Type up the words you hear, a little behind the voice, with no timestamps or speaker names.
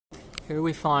Here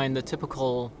we find the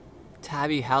typical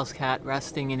tabby house cat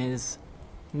resting in his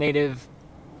native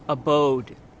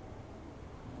abode.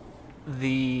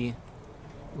 The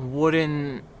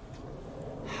wooden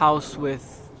house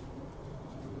with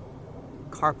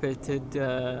carpeted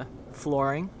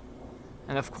flooring.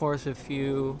 And of course, if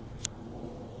you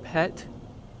pet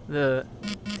the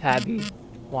tabby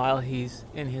while he's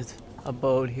in his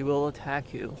abode, he will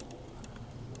attack you.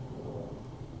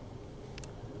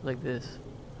 Like this.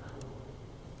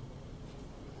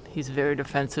 He's very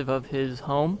defensive of his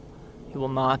home. He will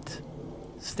not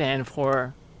stand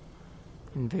for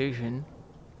invasion.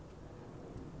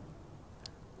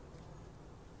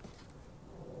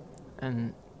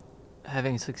 And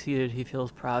having succeeded, he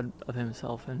feels proud of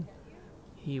himself, and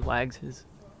he wags his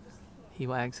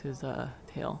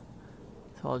tail.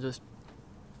 So I'll just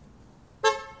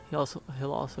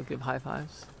he'll also give high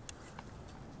fives.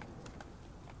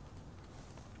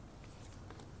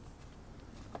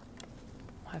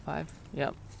 High five.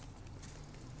 Yep.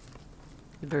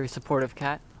 A very supportive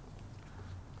cat.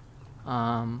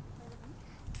 Let's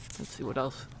see what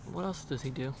else. What else does he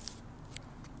do?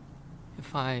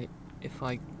 If I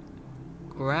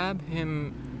grab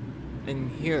him in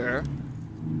here,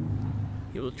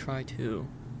 he will try to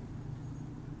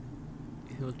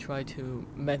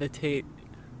meditate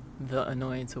the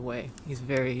annoyance away. He's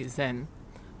very zen,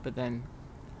 but then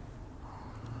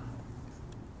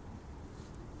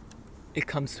it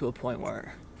comes to a point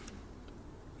where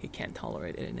he can't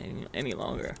tolerate it any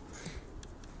longer.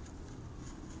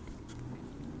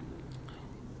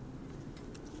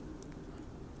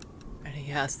 And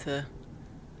he has to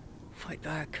fight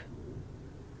back.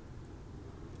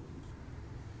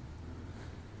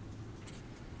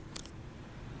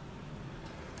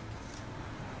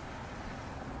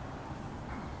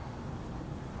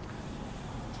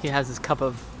 He has his cup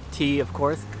of tea, of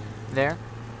course, there.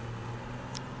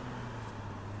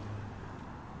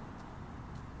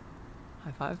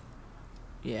 High five?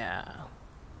 Yeah.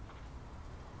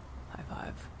 High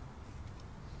five.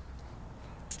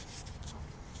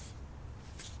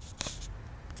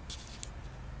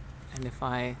 And if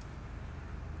I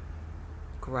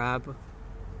grab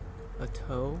a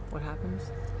toe, what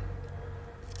happens?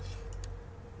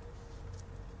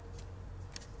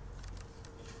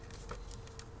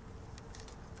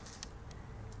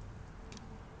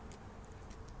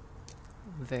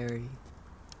 Very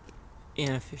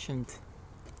inefficient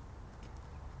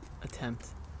attempt.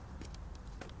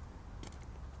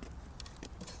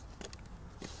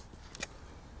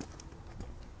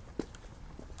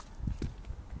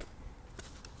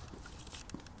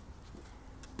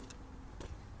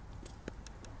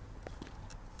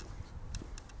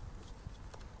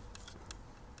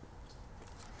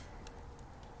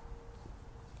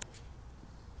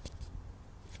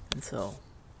 And so,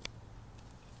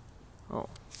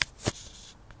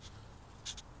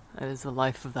 that is the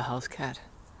life of the house cat.